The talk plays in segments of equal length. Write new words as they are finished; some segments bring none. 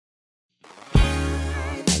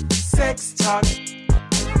Sex Talk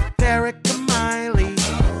with Erica Miley.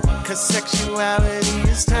 'Cause sexuality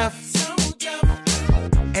is tough.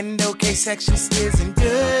 And okay, sex just isn't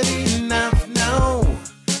good enough. No.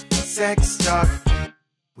 Sex Talk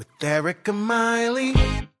with Erica Miley.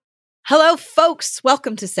 Hello, folks.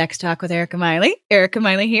 Welcome to Sex Talk with Erica Miley. Erica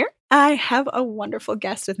Miley here. I have a wonderful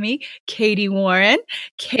guest with me, Katie Warren.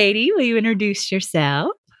 Katie, will you introduce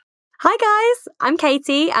yourself? Hi, guys. I'm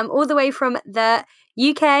Katie. I'm all the way from the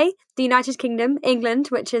UK, the United Kingdom, England,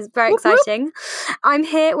 which is very exciting. I'm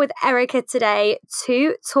here with Erica today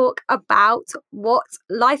to talk about what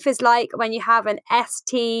life is like when you have an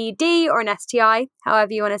STD or an STI,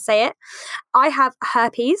 however you want to say it. I have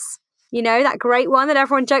herpes. You know, that great one that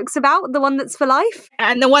everyone jokes about, the one that's for life.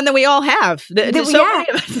 And the one that we all have. Many of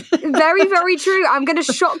us. Very, very true. I'm going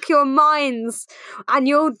to shock your minds and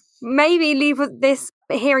you'll maybe leave with this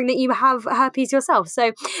hearing that you have herpes yourself.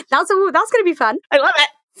 So that's going to be fun. I love it.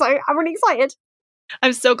 So I'm really excited.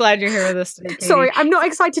 I'm so glad you're here with us today, Katie. Sorry, I'm not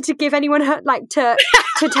excited to give anyone to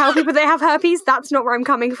tell people they have herpes. That's not where I'm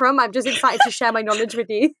coming from. I'm just excited to share my knowledge with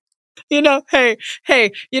you. You know, hey,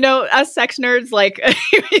 us sex nerds,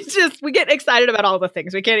 we get excited about all the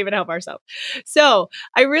things. We can't even help ourselves. So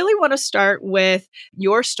I really want to start with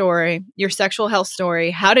your story, your sexual health story.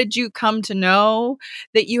 How did you come to know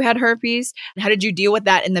that you had herpes? How did you deal with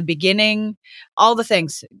that in the beginning? All the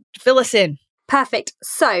things. Fill us in. Perfect.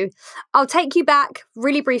 So I'll take you back.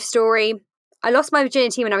 Really brief story. I lost my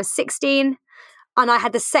virginity when I was 16. And I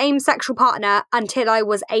had the same sexual partner until I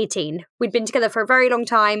was 18. We'd been together for a very long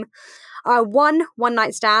time. One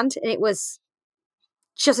night stand, and it was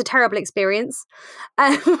just a terrible experience.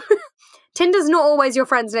 Tinder's not always your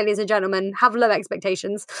friends, ladies and gentlemen. Have low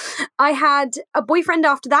expectations. I had a boyfriend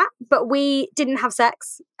after that, but we didn't have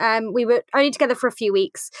sex. We were only together for a few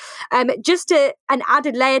weeks. Just an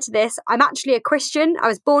added layer to this, I'm actually a Christian. I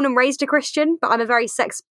was born and raised a Christian, but I'm a very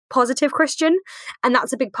sex-positive Christian, and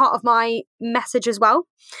that's a big part of my message as well.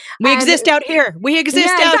 We exist out here. We exist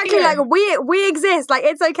out exactly, here. Like we exist. Like,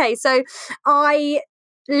 it's okay. So I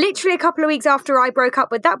literally a couple of weeks after I broke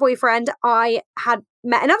up with that boyfriend, I had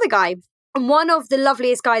met another guy, and one of the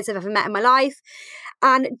loveliest guys I've ever met in my life.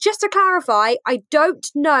 And just to clarify, I don't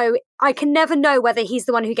know, I can never know whether he's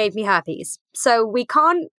the one who gave me herpes. So we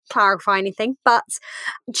can't clarify anything. But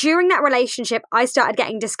during that relationship, I started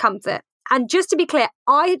getting discomfort. And just to be clear,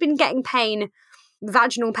 I had been getting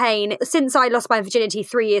vaginal pain, since I lost my virginity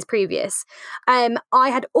 3 years previous. I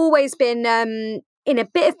had always been in a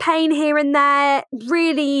bit of pain here and there,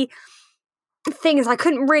 really things I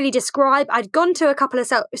couldn't really describe. I'd gone to a couple of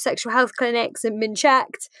sexual health clinics and been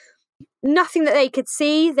checked. Nothing that they could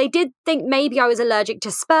see. They did think maybe I was allergic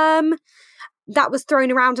to sperm. That was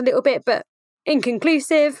thrown around a little bit, but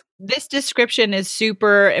inconclusive. This description is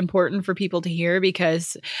super important for people to hear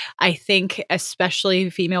because I think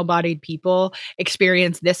especially female-bodied people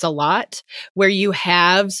experience this a lot, where you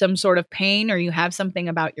have some sort of pain or you have something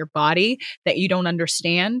about your body that you don't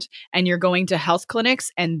understand and you're going to health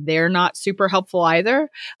clinics and they're not super helpful either.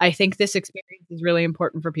 I think this experience is really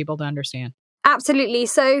important for people to understand. Absolutely.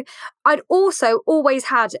 So I'd also always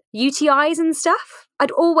had UTIs and stuff.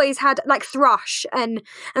 I'd always had like thrush and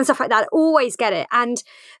stuff like that. I'd always get it. And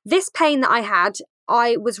this pain that I had,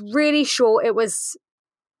 I was really sure it was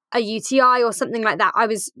a UTI or something like that. I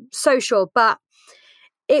was so sure, but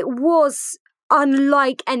it was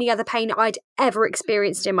unlike any other pain I'd ever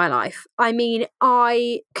experienced in my life. I mean,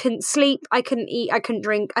 I couldn't sleep, I couldn't eat, I couldn't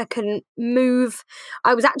drink, I couldn't move.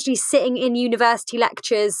 I was actually sitting in university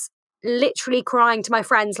lectures literally crying to my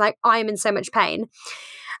friends like, I am in so much pain.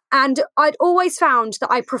 And I'd always found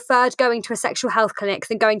that I preferred going to a sexual health clinic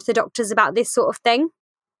than going to the doctors about this sort of thing,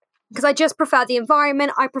 because I just prefer the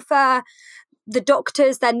environment. I prefer the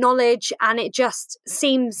doctors, their knowledge, and it just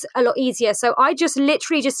seems a lot easier. So I just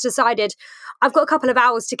literally just decided, I've got a couple of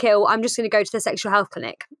hours to kill, I'm just going to go to the sexual health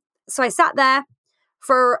clinic. So I sat there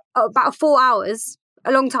for about 4 hours,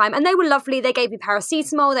 a long time, and they were lovely. They gave me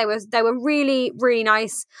paracetamol. They were really, really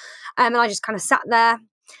nice. And I just kind of sat there.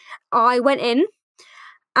 I went in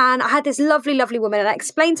and I had this lovely, lovely woman, and I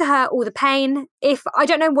explained to her all the pain. If I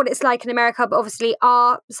don't know what it's like in America, but obviously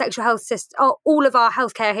our sexual health system, all of our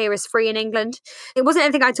healthcare here is free in England. It wasn't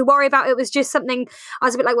anything I had to worry about. It was just something I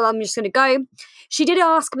was a bit like, well, I'm just going to go. She did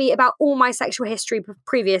ask me about all my sexual history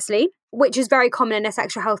previously, which is very common in a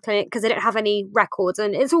sexual health clinic because they don't have any records,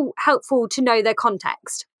 and it's all helpful to know their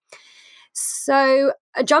context. So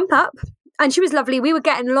I jump up, and she was lovely. We were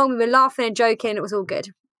getting along. We were laughing and joking. It was all good.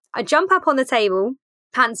 I jump up on the table,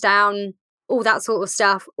 pants down, all that sort of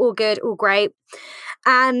stuff, all good, all great.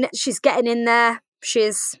 And she's getting in there,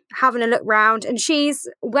 She's having a look round and she's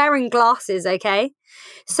wearing glasses, okay?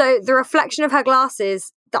 So the reflection of her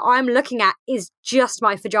glasses that I'm looking at is just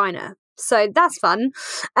my vagina. So that's fun.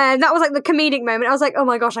 And that was like the comedic moment. I was like, oh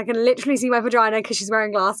my gosh, I can literally see my vagina because she's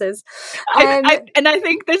wearing glasses. And I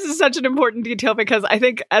think this is such an important detail because I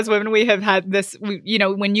think as women, we have had this, you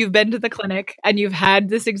know, when you've been to the clinic and you've had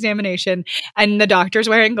this examination and the doctor's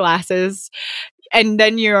wearing glasses, and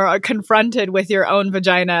then you're confronted with your own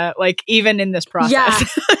vagina, like even in this process.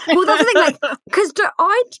 Yeah. Well, that's the thing, like, because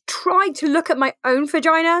I tried to look at my own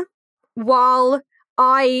vagina while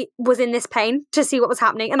I was in this pain to see what was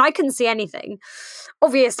happening, and I couldn't see anything.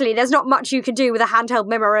 Obviously, there's not much you can do with a handheld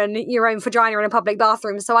mirror and your own vagina in a public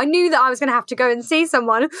bathroom. So I knew that I was going to have to go and see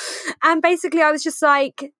someone. And basically, I was just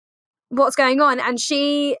like, what's going on? And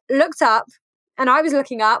she looked up, and I was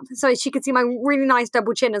looking up, so she could see my really nice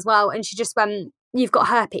double chin as well. And she just went, you've got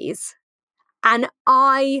herpes. And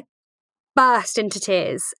I burst into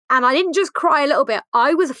tears. And I didn't just cry a little bit,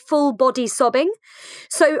 I was full body sobbing.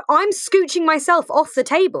 So I'm scooching myself off the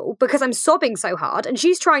table because I'm sobbing so hard, and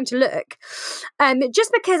she's trying to look.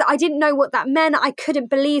 Just because I didn't know what that meant. I couldn't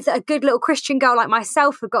believe that a good little Christian girl like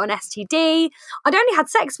myself had got an STD. I'd only had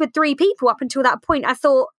sex with 3 people up until that point. I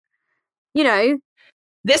thought, you know,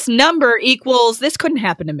 this number equals, this couldn't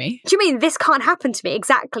happen to me. Do you mean this can't happen to me?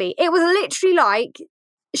 Exactly. It was literally like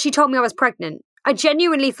she told me I was pregnant. I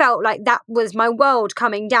genuinely felt like that was my world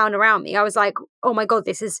coming down around me. I was like, oh my God,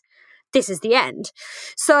 this is the end.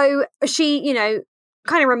 So she, you know,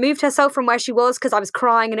 kind of removed herself from where she was because I was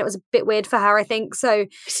crying and it was a bit weird for her, I think. So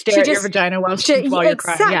stare at your vagina while you're crying.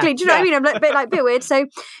 Exactly. Yeah. Do you know what I mean? I'm like, bit weird. So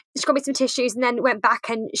she got me some tissues and then went back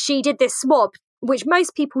and she did this swab, which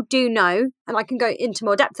most people do know, and I can go into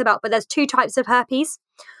more depth about, but there's 2 types of herpes,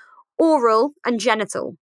 oral and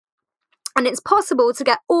genital. And it's possible to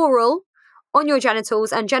get oral on your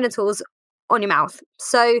genitals and genitals on your mouth.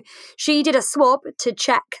 So she did a swab to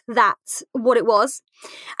check what it was,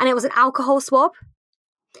 and it was an alcohol swab.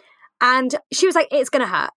 And she was like, it's going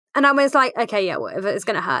to hurt. And I was like, okay, yeah, whatever, it's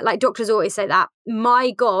going to hurt. Like doctors always say that.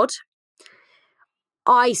 My God,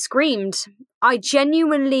 I screamed. I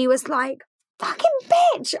genuinely was like, fucking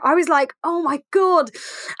bitch. I was like, oh my God.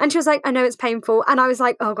 And she was like, I know it's painful. And I was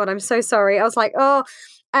like, oh God, I'm so sorry. I was like, oh,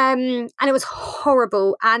 and it was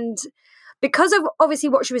horrible. And because of obviously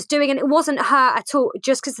what she was doing, and it wasn't her at all,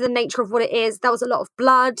 just because of the nature of what it is, there was a lot of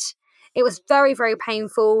blood. It was very, very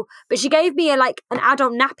painful. But she gave me an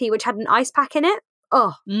adult nappy, which had an ice pack in it.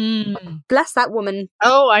 Oh, bless that woman.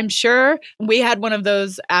 Oh, I'm sure. We had one of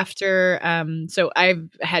those after, so I've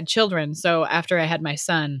had children. So after I had my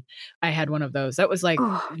son, I had one of those. That was like,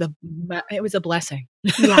 it was a blessing.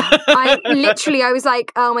 Yeah, I was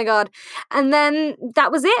like, oh my God. And then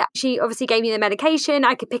that was it. She obviously gave me the medication.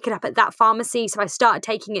 I could pick it up at that pharmacy. So I started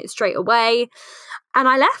taking it straight away. And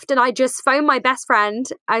I left and I just phoned my best friend.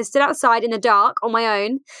 I stood outside in the dark on my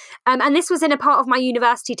own. And this was in a part of my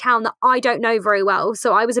university town that I don't know very well.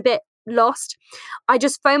 So I was a bit lost. I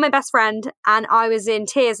just phoned my best friend and I was in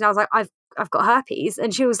tears and I was like, I've got herpes.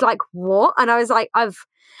 And she was like, what? And I was like,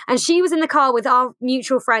 and she was in the car with our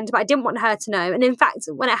mutual friend, but I didn't want her to know. And in fact,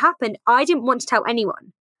 when it happened, I didn't want to tell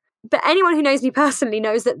anyone. But anyone who knows me personally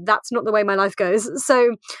knows that that's not the way my life goes.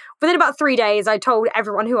 So within about 3 days, I told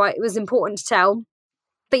everyone who it was important to tell.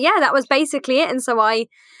 But yeah, that was basically it. And so I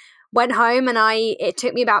went home and it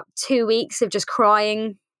took me about 2 weeks of just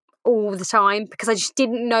crying all the time because I just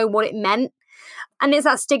didn't know what it meant. And there's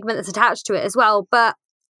that stigma that's attached to it as well. But,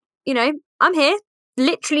 you know, I'm here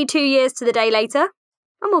literally 2 years to the day later.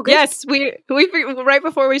 I'm all good. Yes, we right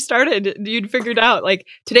before we started, you'd figured out like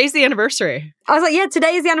today's the anniversary. I was like, yeah,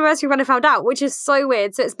 today is the anniversary when I found out, which is so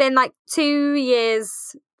weird. So it's been like 2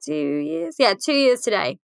 years. 2 years? Yeah, 2 years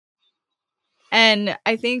today. And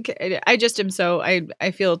I think I just am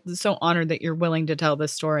I feel so honored that you're willing to tell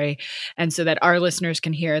this story and so that our listeners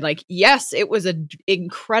can hear, like, yes, it was an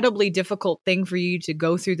incredibly difficult thing for you to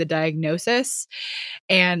go through the diagnosis,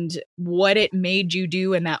 and what it made you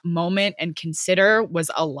do in that moment and consider was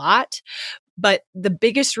a lot. But the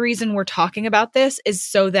biggest reason we're talking about this is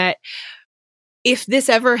so that if this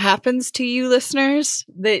ever happens to you listeners,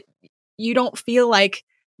 that you don't feel like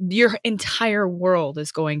your entire world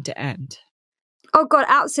is going to end. Oh God,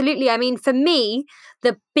 absolutely. I mean, for me,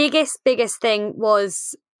 the biggest thing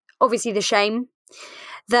was obviously the shame.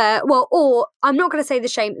 Or I'm not going to say the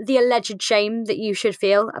shame, the alleged shame that you should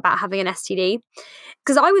feel about having an STD.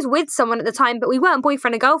 Because I was with someone at the time, but we weren't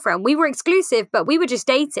boyfriend and girlfriend. We were exclusive, but we were just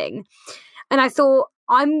dating. And I thought,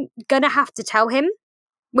 I'm going to have to tell him,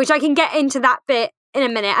 which I can get into that bit in a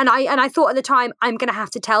minute. And I thought at the time, I'm going to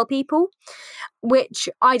have to tell people, which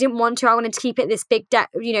I didn't want to. I wanted to keep it this big,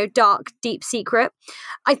 dark, deep secret.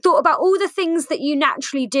 I thought about all the things that you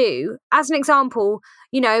naturally do. As an example,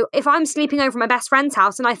 if I'm sleeping over my best friend's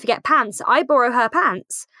house and I forget pants, I borrow her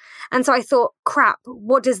pants. And so I thought, crap,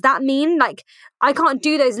 what does that mean? Like, I can't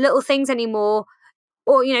do those little things anymore,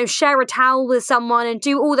 or, share a towel with someone and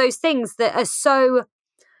do all those things that are so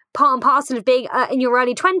part and parcel of being in your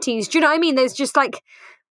early 20s. Do you know what I mean? There's just like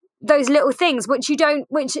those little things which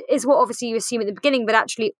is what obviously you assume at the beginning, but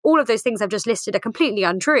actually all of those things I've just listed are completely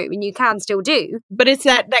untrue and you can still do. But it's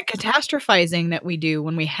that catastrophizing that we do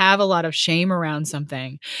when we have a lot of shame around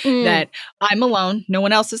something, that I'm alone, no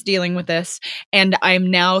one else is dealing with this, and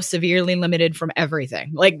I'm now severely limited from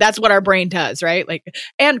everything. Like, that's what our brain does, right? Like,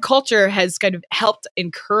 and culture has kind of helped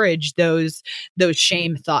encourage those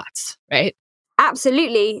shame thoughts, right?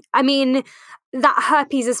 Absolutely. I mean, that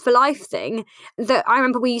herpes is for life thing that I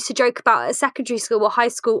remember we used to joke about at secondary school or high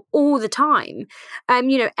school all the time.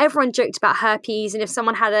 Everyone joked about herpes, and if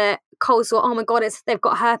someone had a cold sore, oh my God, they've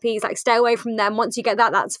got herpes, like stay away from them. Once you get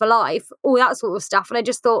that, that's for life, all that sort of stuff. And I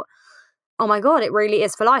just thought, oh my God, it really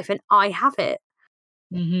is for life, and I have it.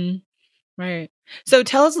 Mm-hmm. Right. So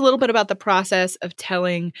tell us a little bit about the process of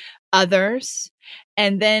telling others,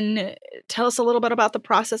 and then tell us a little bit about the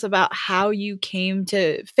process about how you came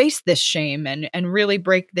to face this shame and really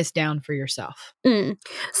break this down for yourself.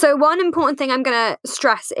 So one important thing I'm going to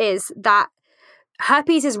stress is that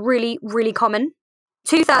herpes is really, really common.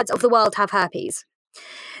 2/3 of the world have herpes.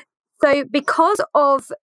 So because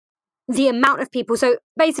of the amount of people, so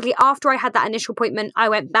basically after I had that initial appointment, I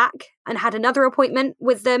went back and had another appointment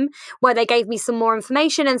with them where they gave me some more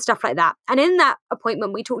information and stuff like that. And in that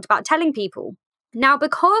appointment, we talked about telling people. Now,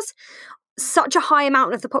 because such a high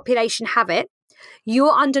amount of the population have it,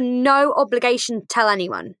 you're under no obligation to tell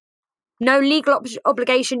anyone. No legal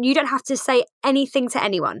obligation. You don't have to say anything to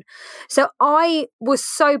anyone. So I was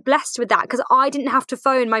so blessed with that because I didn't have to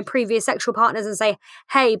phone my previous sexual partners and say,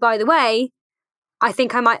 hey, by the way, I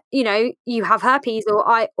think I might, you have herpes, or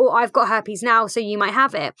I've got herpes now, so you might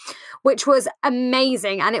have it, which was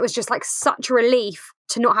amazing. And it was just like such a relief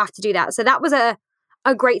to not have to do that. So that was a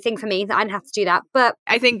great thing for me that I didn't have to do that. But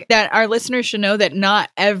I think that our listeners should know that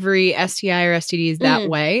not every STI or STD is that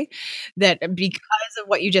way, that because of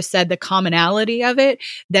what you just said, the commonality of it,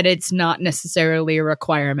 that it's not necessarily a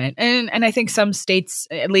requirement. And I think some states,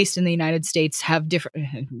 at least in the United States, have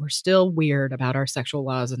different, we're still weird about our sexual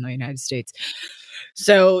laws in the United States.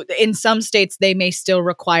 So in some states, they may still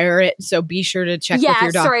require it. So be sure to check with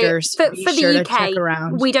your doctors. For the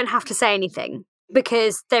UK, we don't have to say anything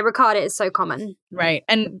because they regard it as so common. Right.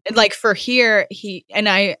 And like for here,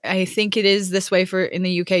 I think it is this way for in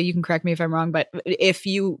the UK, you can correct me if I'm wrong, but if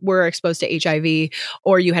you were exposed to HIV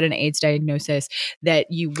or you had an AIDS diagnosis, that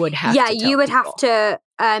you would have to tell you would people. have to,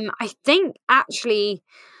 I think actually,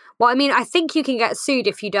 I think you can get sued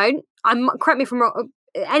if you don't. Correct me if I'm wrong.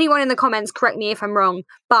 Anyone in the comments, correct me if I'm wrong,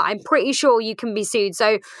 but I'm pretty sure you can be sued.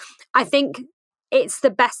 So I think it's the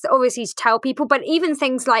best, obviously, to tell people, but even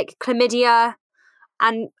things like chlamydia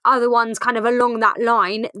and other ones kind of along that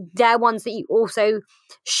line, they're ones that you also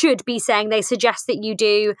should be saying. They suggest that you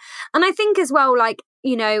do. And I think as well,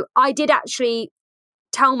 I did actually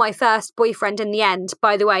tell my first boyfriend in the end,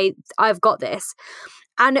 by the way, I've got this.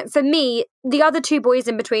 And for me, the other two boys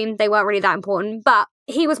in between, they weren't really that important, but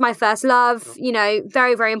he was my first love,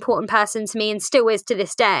 very, very important person to me and still is to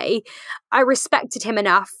this day. I respected him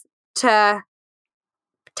enough to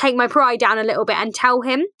take my pride down a little bit and tell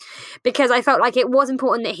him, because I felt like it was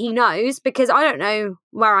important that he knows, because I don't know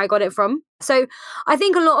where I got it from. So I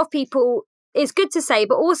think a lot of people, it's good to say,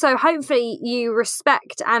 but also hopefully you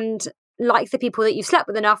respect and like the people that you've slept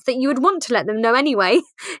with enough that you would want to let them know anyway,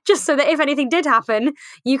 just so that if anything did happen,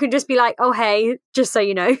 you can just be like, oh, hey, just so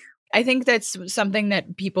you know. I think that's something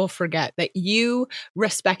that people forget, that you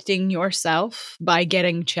respecting yourself by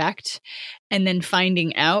getting checked and then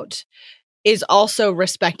finding out is also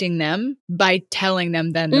respecting them by telling them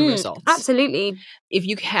then the results. Absolutely. If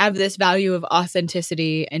you have this value of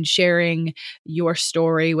authenticity and sharing your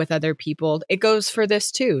story with other people, it goes for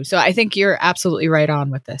this too. So I think you're absolutely right on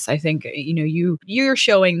with this. I think, you're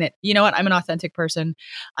showing that, you know what, I'm an authentic person.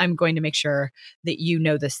 I'm going to make sure that you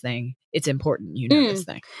know this thing. It's important you know this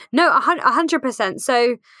thing. No, 100%.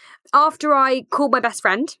 So after I called my best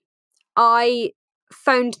friend, I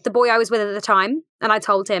phoned the boy I was with at the time and I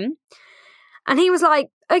told him. And he was like,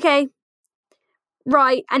 okay,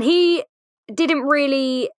 right. And he didn't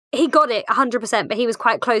really, he got it 100%, but he was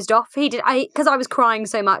quite closed off. Because I was crying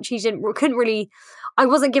so much, I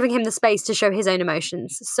wasn't giving him the space to show his own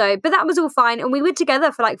emotions. So, but that was all fine. And we were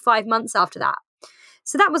together for like 5 months after that.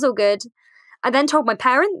 So that was all good. I then told my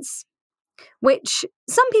parents, which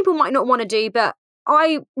some people might not want to do, but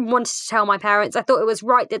I wanted to tell my parents. I thought it was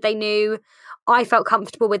right that they knew. I felt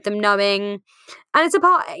comfortable with them knowing. And it's a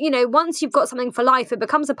part, once you've got something for life, it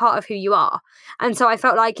becomes a part of who you are. And so I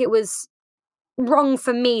felt like it was wrong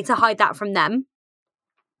for me to hide that from them.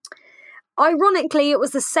 Ironically, it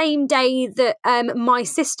was the same day that my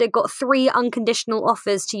sister got 3 unconditional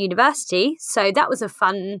offers to university. So that was a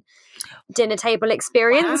fun dinner table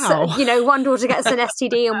experience. Wow. One daughter gets an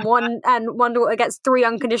STD and one daughter gets 3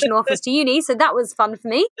 unconditional offers to uni. So that was fun for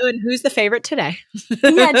me. And who's the favorite today?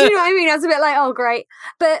 Yeah, do you know what I mean? I was a bit like, oh, great.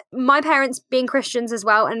 But my parents being Christians as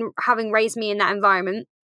well and having raised me in that environment,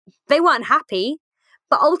 they weren't happy.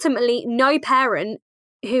 But ultimately, no parent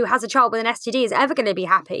who has a child with an STD is ever going to be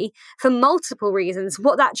happy for multiple reasons,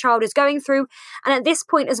 what that child is going through. And at this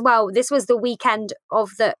point as well, this was the weekend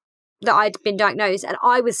of that I'd been diagnosed, and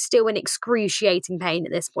I was still in excruciating pain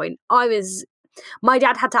at this point. My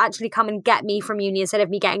dad had to actually come and get me from uni instead of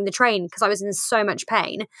me getting the train because I was in so much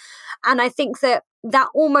pain. And I think that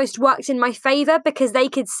almost worked in my favour because they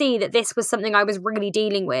could see that this was something I was really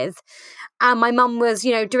dealing with. And my mum was,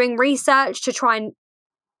 doing research to try and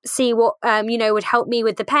see what would help me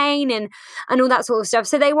with the pain and all that sort of stuff.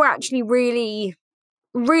 So they were actually really,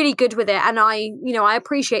 really good with it, and I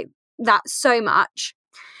appreciate that so much.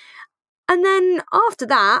 And then after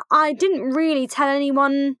that, I didn't really tell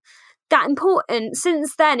anyone that important.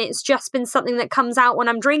 Since then, it's just been something that comes out when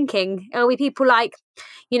I'm drinking. It'll be people like,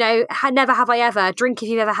 never have I ever, drink if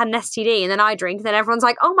you've ever had an STD, and then I drink, and then everyone's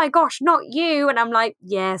like, oh my gosh, not you, and I'm like,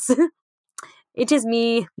 yes. It is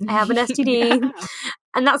me. I have an STD. Yeah.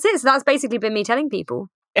 And that's it. So that's basically been me telling people.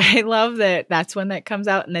 I love that that's when that comes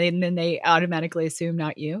out, and then they automatically assume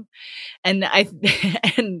not you. And I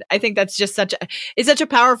think that's just such a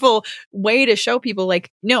powerful way to show people like,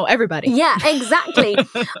 no, everybody. Yeah, exactly.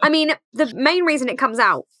 I mean, the main reason it comes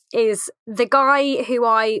out is the guy who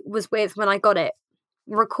I was with when I got it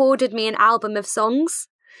recorded me an album of songs,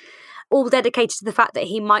 all dedicated to the fact that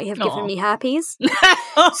he might have given me herpes.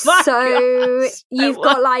 So you've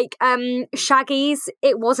got like Shaggy's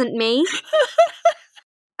It Wasn't Me.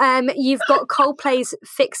 You've got Coldplay's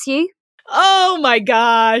Fix You. Oh my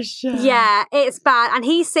gosh. Yeah, it's bad. And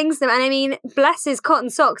he sings them. And I mean, bless his cotton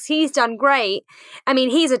socks. He's done great. I mean,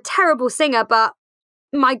 he's a terrible singer, but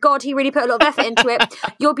my God, he really put a lot of effort into it.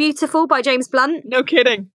 You're Beautiful by James Blunt. No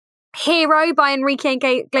kidding. Hero by Enrique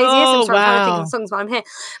Iglesias. I'm sorry, I'm trying to think of the songs while I'm here.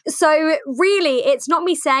 So really, it's not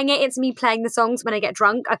me saying it, it's me playing the songs when I get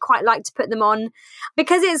drunk. I quite like to put them on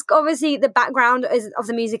because it's obviously the background of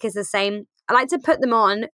the music is the same. I like to put them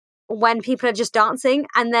on when people are just dancing,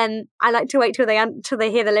 and then I like to wait till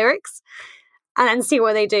they hear the lyrics and then see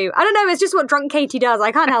what they do. I don't know, it's just what drunk Katie does.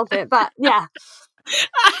 I can't help it, but yeah.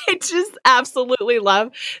 I just absolutely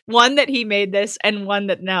love one that he made this and one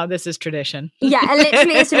that now this is tradition. Yeah, and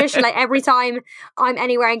literally it's tradition. Like every time I'm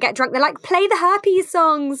anywhere and get drunk, they're like, play the herpes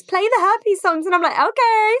songs. And I'm like,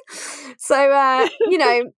 okay. So,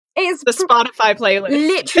 it's the Spotify playlist.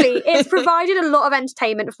 Literally, it's provided a lot of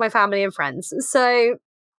entertainment for my family and friends. So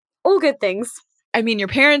all good things. I mean, your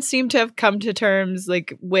parents seem to have come to terms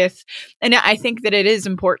with, and I think that it is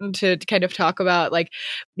important to kind of talk about like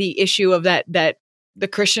the issue of that the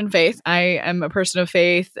Christian faith. I am a person of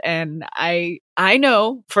faith, and I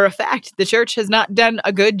know for a fact the church has not done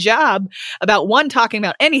a good job about one, talking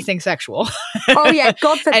about anything sexual. Oh yeah,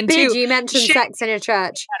 God forbid and two, you mention sex in your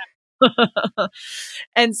church.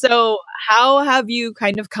 And so how have you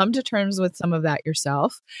kind of come to terms with some of that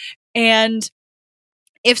yourself? And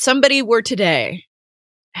if somebody were today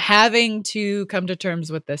having to come to terms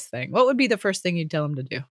with this thing, what would be the first thing you'd tell them to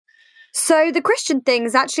do? So the Christian thing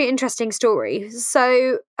is actually an interesting story.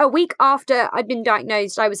 So a week after I'd been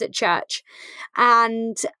diagnosed, I was at church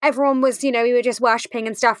and everyone was, we were just worshipping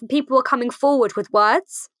and stuff, and people were coming forward with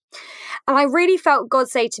words. And I really felt God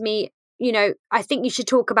say to me, I think you should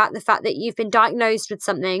talk about the fact that you've been diagnosed with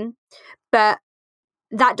something, but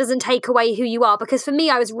that doesn't take away who you are. Because for me,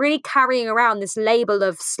 I was really carrying around this label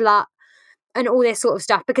of slut and all this sort of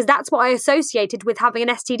stuff, because that's what I associated with having an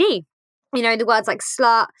STD. The words like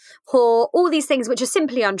slut, whore, all these things which are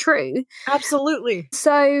simply untrue. Absolutely.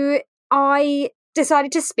 So I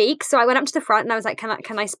decided to speak. So I went up to the front and I was like,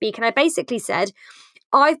 can I speak? And I basically said,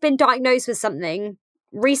 I've been diagnosed with something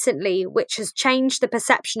recently which has changed the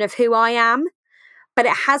perception of who I am, but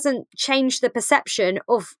it hasn't changed the perception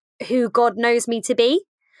of who God knows me to be.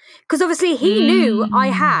 Because obviously he knew I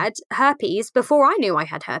had herpes before I knew I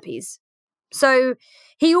had herpes. So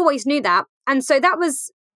he always knew that. And so that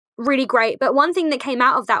was really great. But one thing that came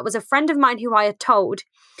out of that was a friend of mine who I had told,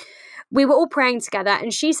 we were all praying together,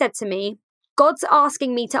 and she said to me, God's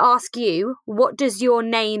asking me to ask you, what does your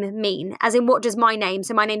name mean? As in, what does my name?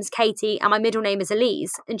 So my name's Katie and my middle name is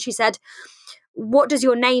Elise. And she said, what does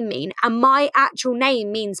your name mean? And my actual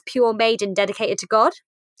name means pure maiden dedicated to God.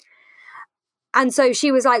 And so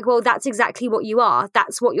she was like, well, that's exactly what you are.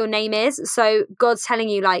 That's what your name is. So God's telling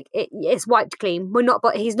you, like, it's wiped clean.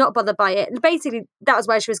 He's not bothered by it. Basically, that was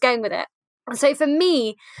where she was going with it. So for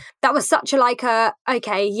me, that was such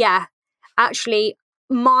okay, yeah, actually,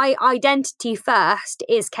 my identity first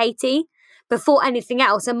is Katie before anything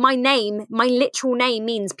else. And my literal name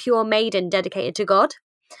means pure maiden dedicated to God.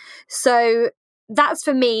 So that's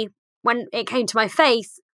for me, when it came to my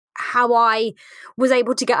faith, how I was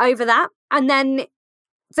able to get over that. And then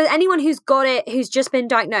for anyone who's got it, who's just been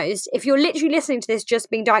diagnosed, if you're literally listening to this just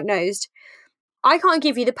being diagnosed, I can't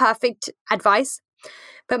give you the perfect advice,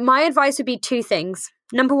 but my advice would be 2 things.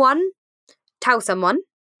 Number 1, tell someone,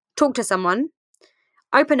 talk to someone,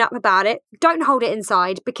 open up about it. Don't hold it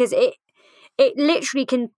inside, because it literally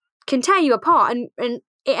can tear you apart, and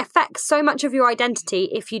it affects so much of your identity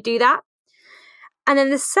if you do that. And then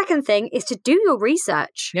the second thing is to do your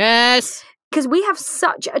research. Yes. Because we have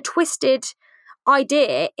such a twisted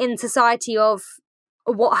idea in society of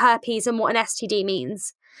what herpes and what an STD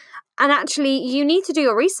means. And actually, you need to do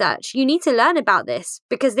your research. You need to learn about this,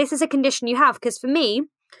 because this is a condition you have. Because for me,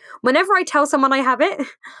 whenever I tell someone I have it,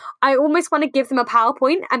 I almost want to give them a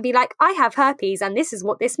PowerPoint and be like, I have herpes and this is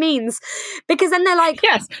what this means. Because then they're like,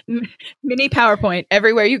 yes, mini PowerPoint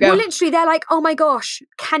everywhere you go. Well, literally, they're like, oh my gosh,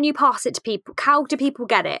 can you pass it to people? How do people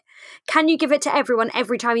get it? Can you give it to everyone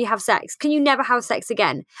every time you have sex? Can you never have sex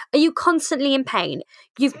again? Are you constantly in pain?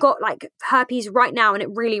 You've got like herpes right now and it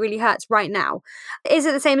really, really hurts right now. Is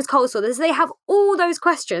it the same as cold sores? They have all those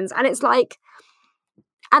questions, and it's like,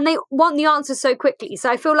 and they want the answers so quickly. So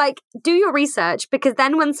I feel like, do your research, because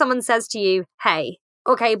then when someone says to you, hey,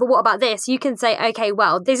 okay, but what about this? You can say, okay,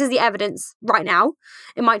 well, this is the evidence right now.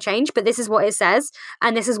 It might change, but this is what it says.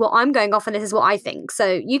 And this is what I'm going off, and this is what I think.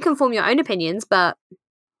 So you can form your own opinions, but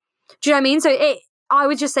do you know what I mean? So I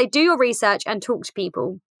would just say, do your research and talk to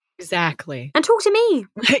people. Exactly. And talk to me.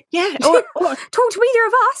 Yeah. Or talk to either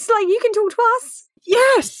of us. Like, you can talk to us.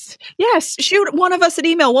 Yes. Shoot one of us an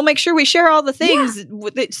email. We'll make sure we share all the things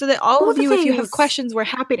so that all of you, if you have questions, we're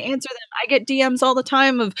happy to answer them. I get DMs all the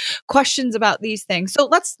time of questions about these things. So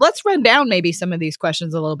let's run down maybe some of these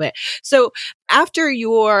questions a little bit. So after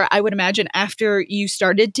you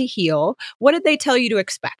started to heal, what did they tell you to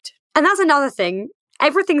expect? And that's another thing.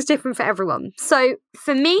 Everything's different for everyone. So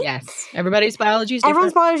for me, yes, everybody's biology is different.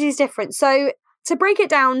 Everyone's biology is different. So to break it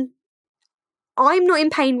down, I'm not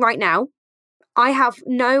in pain right now. I have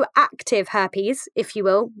no active herpes, if you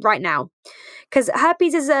will, right now. Because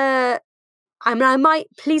herpes is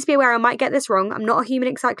please be aware I might get this wrong. I'm not a human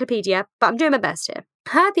encyclopedia, but I'm doing my best here.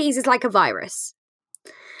 Herpes is like a virus.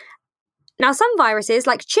 Now, some viruses,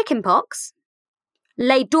 like chickenpox,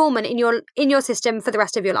 lay dormant in your system for the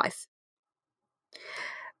rest of your life.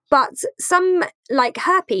 But some, like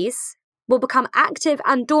herpes, will become active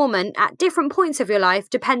and dormant at different points of your life,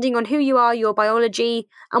 depending on who you are, your biology,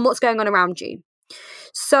 and what's going on around you.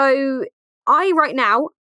 So I, right now,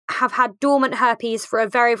 have had dormant herpes for a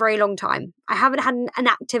very, very long time. I haven't had an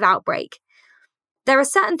active outbreak. There are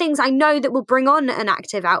certain things I know that will bring on an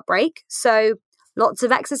active outbreak. So lots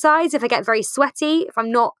of exercise, if I get very sweaty, if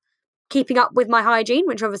I'm not keeping up with my hygiene,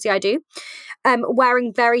 which obviously I do,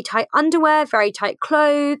 wearing very tight underwear, very tight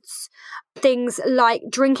clothes, things like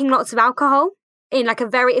drinking lots of alcohol in like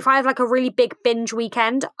if I have like a really big binge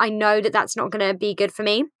weekend, I know that that's not going to be good for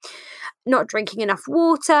me. Not drinking enough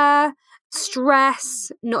water,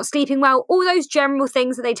 stress, not sleeping well, all those general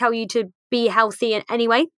things that they tell you to be healthy in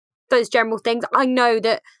anyway, those general things, I know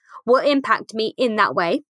that will impact me in that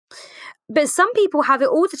way. But some people have it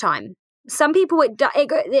all the time. Some people,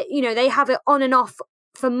 they have it on and off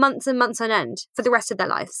for months and months on end for the rest of their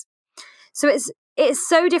lives. So it's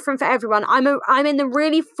so different for everyone. I'm in the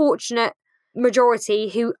really fortunate majority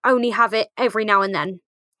who only have it every now and then.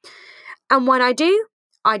 And when I do,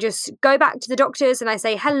 I just go back to the doctors and I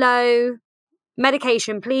say, hello,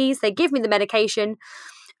 medication, please. They give me the medication.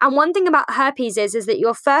 And one thing about herpes is that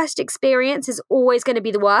your first experience is always going to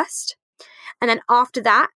be the worst. And then after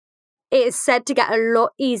that, it is said to get a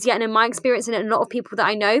lot easier. And in my experience and a lot of people that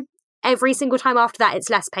I know, every single time after that, it's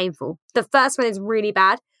less painful. The first one is really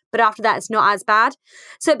bad, but after that, it's not as bad.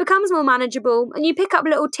 So it becomes more manageable. And you pick up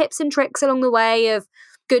little tips and tricks along the way of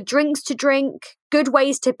good drinks to drink, good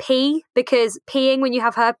ways to pee, because peeing when you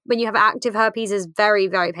have active herpes is very,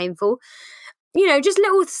 very painful. Just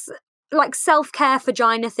little like self-care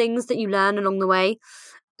vagina things that you learn along the way.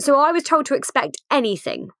 So I was told to expect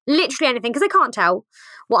anything, literally anything, because I can't tell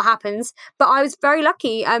what happens. But I was very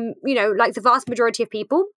lucky, like the vast majority of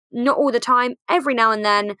people, not all the time, every now and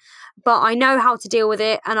then, but I know how to deal with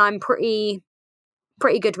it, and I'm pretty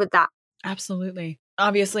good with that. Absolutely.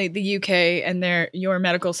 Obviously, the UK and your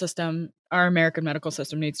medical system, our American medical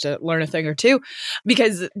system, needs to learn a thing or two,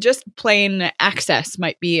 because just plain access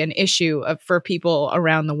might be an issue for people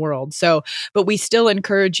around the world. So, but we still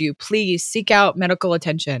encourage you, please seek out medical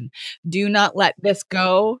attention. Do not let this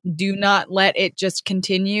go. Do not let it just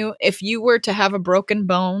continue. If you were to have a broken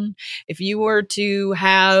bone, if you were to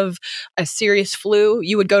have a serious flu,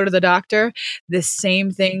 you would go to the doctor. The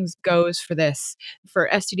same thing goes for this, for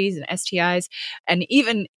STDs and STIs. And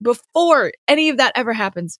even before any of that ever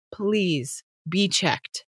happens, please be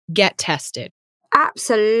checked, get tested.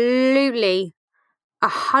 Absolutely.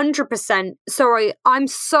 100%. Sorry, I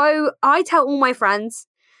tell all my friends,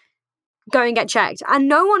 go and get checked, and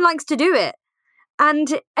no one likes to do it.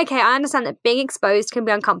 And okay, I understand that being exposed can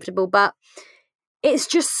be uncomfortable, but it's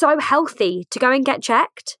just so healthy to go and get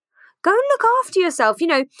checked. Go and look after yourself,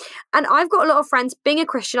 and I've got a lot of friends, being a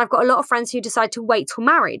Christian, I've got a lot of friends who decide to wait till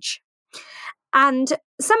marriage. And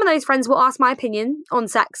some of those friends will ask my opinion on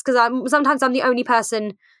sex, because sometimes I'm the only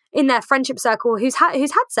person in their friendship circle who's had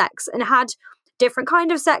sex and had different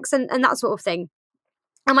kind of sex and that sort of thing.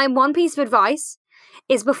 And my one piece of advice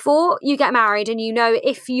is, before you get married, and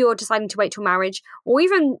if you're deciding to wait till marriage, or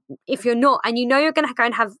even if you're not and you're going to go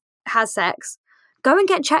and have sex, go and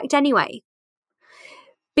get checked anyway.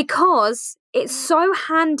 Because it's so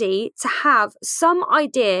handy to have some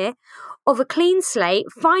idea of a clean slate,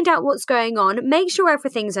 find out what's going on, make sure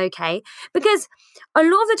everything's okay. Because a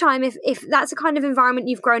lot of the time, if that's the kind of environment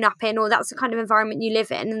you've grown up in, or that's the kind of environment you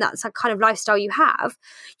live in, and that's the kind of lifestyle you have,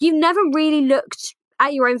 you've never really looked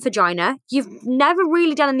at your own vagina. You've never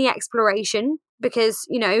really done any exploration, because,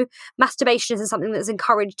 masturbation isn't something that's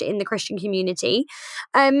encouraged in the Christian community.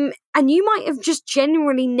 And you might have just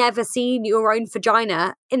genuinely never seen your own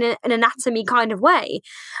vagina in an anatomy kind of way.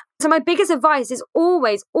 So my biggest advice is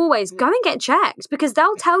always go and get checked, because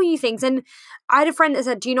they'll tell you things. And I had a friend that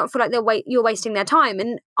said, do you not feel like you're wasting their time?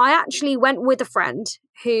 And I actually went with a friend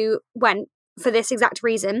who went for this exact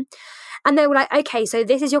reason. And they were like, okay, so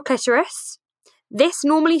this is your clitoris. This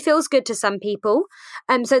normally feels good to some people.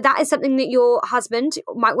 So that is something that your husband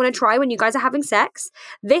might want to try when you guys are having sex.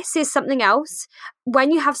 This is something else.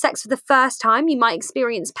 When you have sex for the first time, you might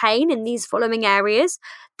experience pain in these following areas.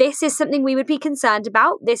 This is something we would be concerned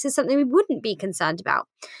about. This is something we wouldn't be concerned about.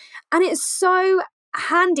 And it's so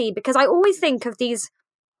handy, because I always think of these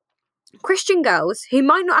Christian girls who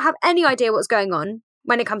might not have any idea what's going on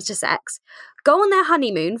when it comes to sex, go on their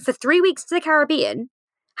honeymoon for 3 weeks to the Caribbean,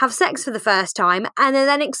 have sex for the first time, and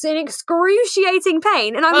then in excruciating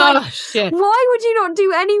pain. And I'm shit. Why would you not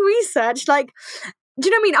do any research? Like, do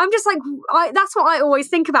you know what I mean? I'm just like, that's what I always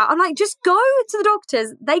think about. I'm like, just go to the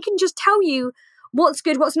doctors. They can just tell you what's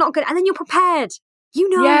good, what's not good, and then you're prepared.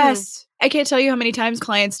 Yes. I can't tell you how many times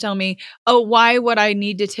clients tell me, oh, why would I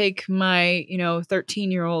need to take my,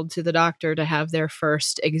 13-year-old to the doctor to have their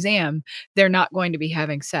first exam? They're not going to be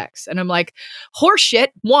having sex. And I'm like, horseshit,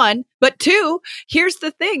 one, but two, here's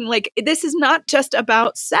the thing. Like, this is not just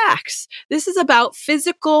about sex. This is about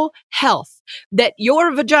physical health, that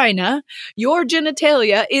your vagina, your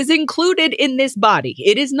genitalia is included in this body.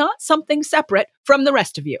 It is not something separate from the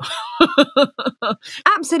rest of you.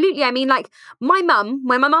 Absolutely. I mean, like, my mum,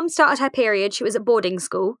 when my mum started her period, she was at boarding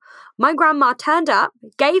school. My grandma turned up,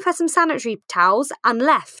 gave her some sanitary towels, and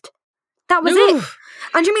left. That was it.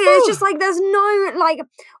 And you mean, it's just like, there's no, like,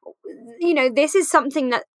 this is something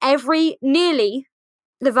that nearly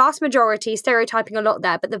the vast majority, stereotyping a lot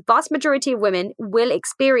there, but the vast majority of women will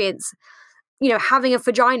experience, having a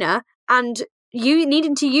vagina, and you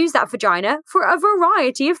needing to use that vagina for a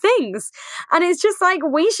variety of things. And it's just like,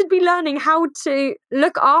 we should be learning how to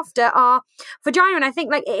look after our vagina. And I think,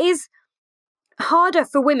 like, it is harder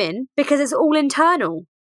for women because it's all internal.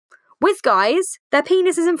 With guys, their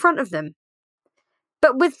penis is in front of them.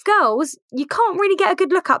 But with girls, you can't really get a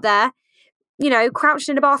good look up there, crouched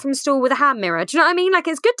in a bathroom stall with a hand mirror. Do you know what I mean? Like,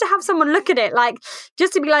 it's good to have someone look at it, like,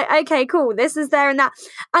 just to be like, okay, cool, this is there and that.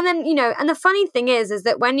 And then, and the funny thing is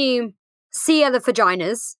that when you see other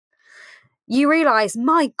vaginas, you realise,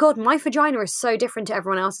 my God, my vagina is so different to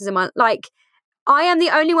everyone else's. Like, I am the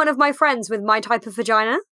only one of my friends with my type of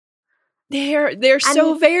vagina. They're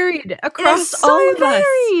so varied across all of us.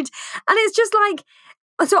 And it's just like,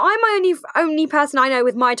 so I'm my only person I know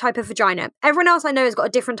with my type of vagina. Everyone else I know has got a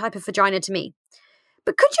different type of vagina to me.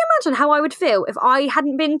 But could you imagine how I would feel if I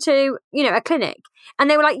hadn't been to, a clinic and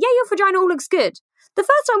they were like, yeah, your vagina all looks good. the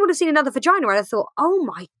first time I would have seen another vagina, I'd have thought, oh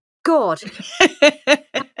my God.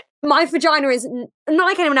 My vagina is not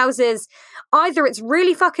like anyone else's. Either it's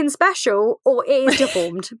really fucking special or it is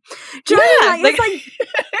deformed. Do you know what I mean? Like, it's like...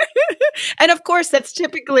 And of course, that's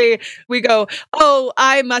typically, we go, oh,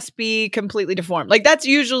 I must be completely deformed. Like that's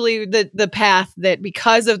usually the path that,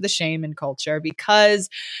 because of the shame in culture, because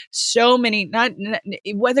so many, not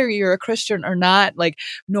whether you're a Christian or not, like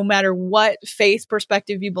no matter what faith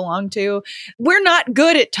perspective you belong to, we're not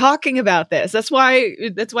good at talking about this. That's why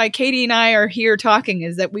Katie and I are here talking,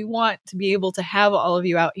 is that we want to be able to have all of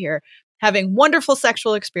you out here having wonderful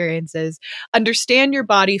sexual experiences, understand your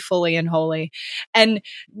body fully and wholly, and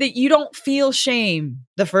that you don't feel shame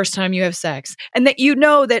the first time you have sex. And that you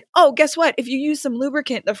know that, oh, guess what? If you use some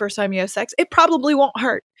lubricant the first time you have sex, it probably won't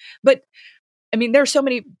hurt. But I mean, there are so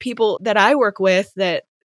many people that I work with that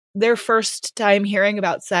their first time hearing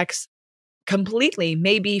about sex completely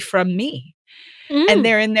may be from me. And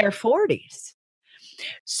they're in their 40s.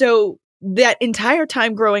 So that entire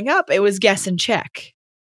time growing up, it was guess and check.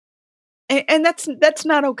 And that's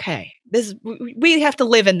not okay. We have to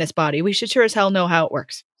live in this body. We should sure as hell know how it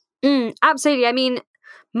works. Absolutely. I mean,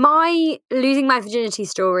 my losing my virginity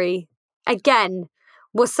story, again,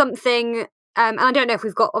 was something, and I don't know if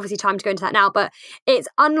we've got obviously time to go into that now, but it's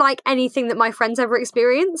unlike anything that my friends ever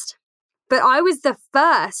experienced. But I was the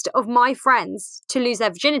first of my friends to lose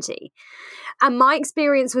their virginity. And my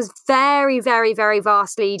experience was very, very, very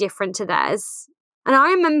vastly different to theirs. And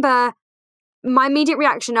I remember my immediate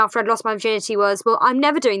reaction after I'd lost my virginity was, well, I'm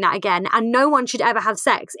never doing that again. And no one should ever have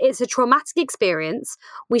sex. It's a traumatic experience.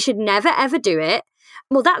 We should never, ever do it.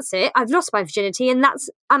 Well, that's it. I've lost my virginity and that's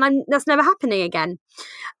never happening again.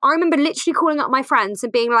 I remember literally calling up my friends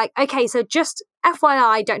and being like, okay, so just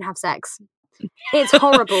FYI, don't have sex. It's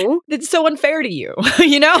horrible. It's so unfair to you.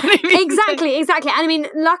 You know what I mean? Exactly. And I mean,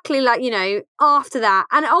 luckily, like, you know, after that,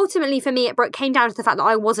 and ultimately for me, it came down to the fact that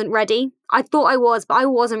I wasn't ready. I thought I was, but I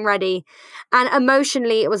wasn't ready. And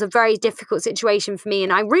emotionally, it was a very difficult situation for me.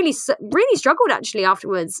 And I really, really struggled actually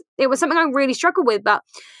afterwards. It was something I really struggled with. But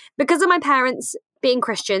because of my parents being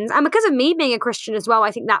Christians and because of me being a Christian as well,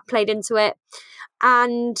 I think that played into it.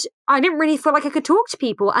 And I didn't really feel like I could talk to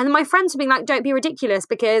people. And my friends were being like, don't be ridiculous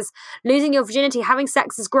because losing your virginity, having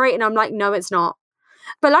sex is great. And I'm like, no, it's not.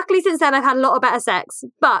 But luckily since then, I've had a lot of better sex.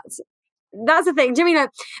 But that's the thing. Do you know?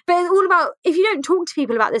 But it's all about, if you don't talk to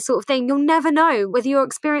people about this sort of thing, you'll never know whether your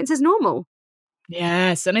experience is normal.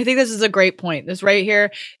 Yes. And I think this is a great point. This right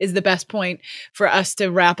here is the best point for us to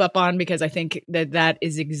wrap up on, because I think that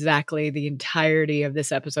is exactly the entirety of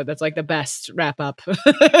this episode. That's like the best wrap up.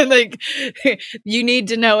 Like you need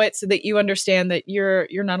to know it so that you understand that you're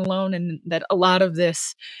not alone and that a lot of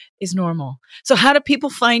this is normal. So how do people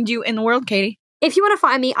find you in the world, Katie? If you want to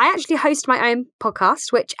find me, I actually host my own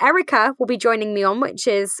podcast, which Erica will be joining me on, which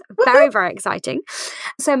is very, very exciting.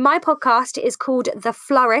 So my podcast is called The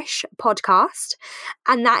Flourish Podcast.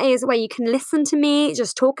 And that is where you can listen to me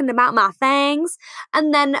just talking about my things.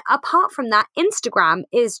 And then apart from that, Instagram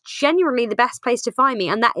is genuinely the best place to find me.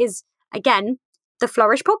 And that is, again, The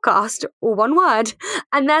Flourish Podcast, all one word.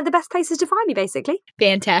 And they're the best places to find me, basically.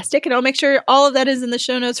 Fantastic. And I'll make sure all of that is in the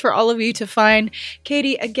show notes for all of you to find.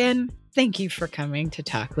 Katie, again, thank you for coming to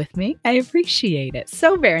talk with me. I appreciate it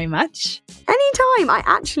so very much. Anytime. I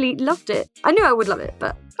actually loved it. I knew I would love it,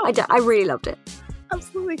 but I really loved it.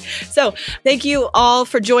 Absolutely. So thank you all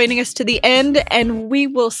for joining us to the end, and we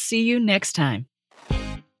will see you next time.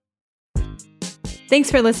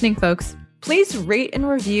 Thanks for listening, folks. Please rate and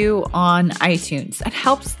review on iTunes. That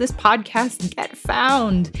helps this podcast get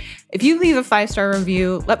found. If you leave a 5-star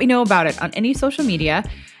review, let me know about it on any social media,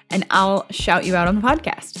 and I'll shout you out on the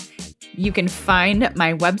podcast. You can find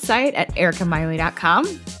my website at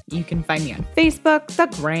ericamiley.com. You can find me on Facebook, the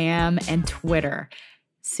Gram, and Twitter.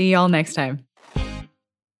 See y'all next time.